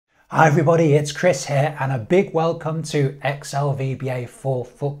Hi everybody, it's Chris here and a big welcome to Excel VBA for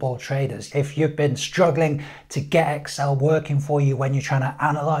football traders. If you've been struggling to get Excel working for you when you're trying to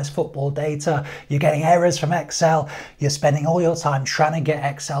analyze football data, you're getting errors from Excel, you're spending all your time trying to get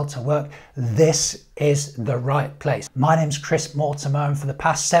Excel to work, this is the right place. My name's Chris Mortimer and for the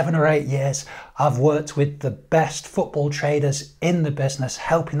past 7 or 8 years, I've worked with the best football traders in the business,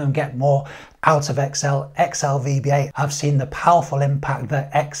 helping them get more out of Excel VBA. I've seen the powerful impact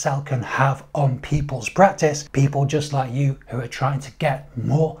that Excel can have on people's practice, people just like you who are trying to get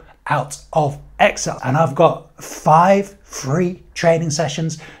more out of Excel. And I've got 5 free training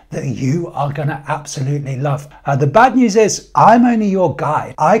sessions that you are gonna absolutely love. The bad news is I'm only your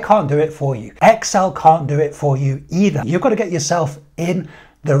guide. I can't do it for you. Excel can't do it for you either. You've got to get yourself in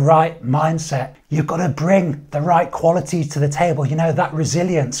the right mindset. You've got to bring the right qualities to the table. You know, that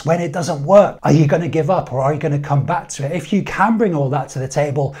resilience when it doesn't work. Are you going to give up or are you going to come back to it? If you can bring all that to the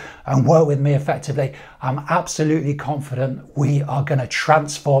table and work with me effectively, I'm absolutely confident we are going to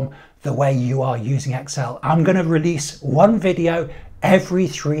transform the way you are using Excel. I'm going to release 1 video every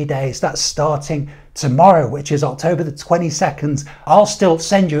 3 days. That's starting tomorrow, which is October the 22nd. I'll still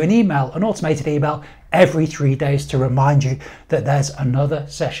send you an email, an automated email, every 3 days to remind you that there's another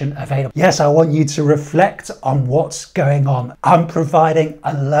session available. Yes, I want you to reflect on what's going on. I'm providing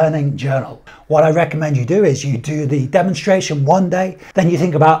a learning journal. What I recommend you do is you do the demonstration one day, then you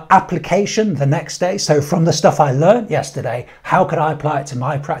think about application the next day. So from the stuff I learned yesterday, how could I apply it to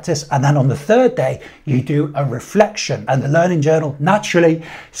my practice? And then on the 3rd day, you do a reflection, and the learning journal naturally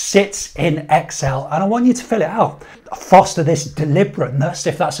sits in Excel. And I want you to fill it out. Foster this deliberateness,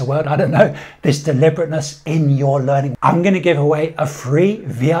 if that's a word, I don't know, this deliberateness in your learning. I'm going to give away a free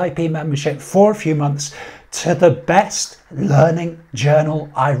VIP membership for a few months to the best learning journal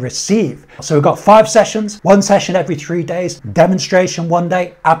I receive. So we've got 5 sessions, 1 session every 3 days, demonstration one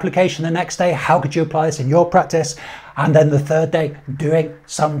day, application the next day, how could you apply this in your practice? And then the 3rd day, doing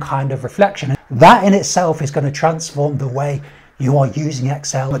some kind of reflection. That in itself is going to transform the way you are using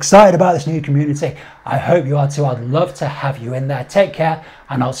Excel. I'm excited about this new community. I hope you are too. I'd love to have you in there. Take care,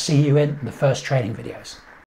 and I'll see you in the first training videos.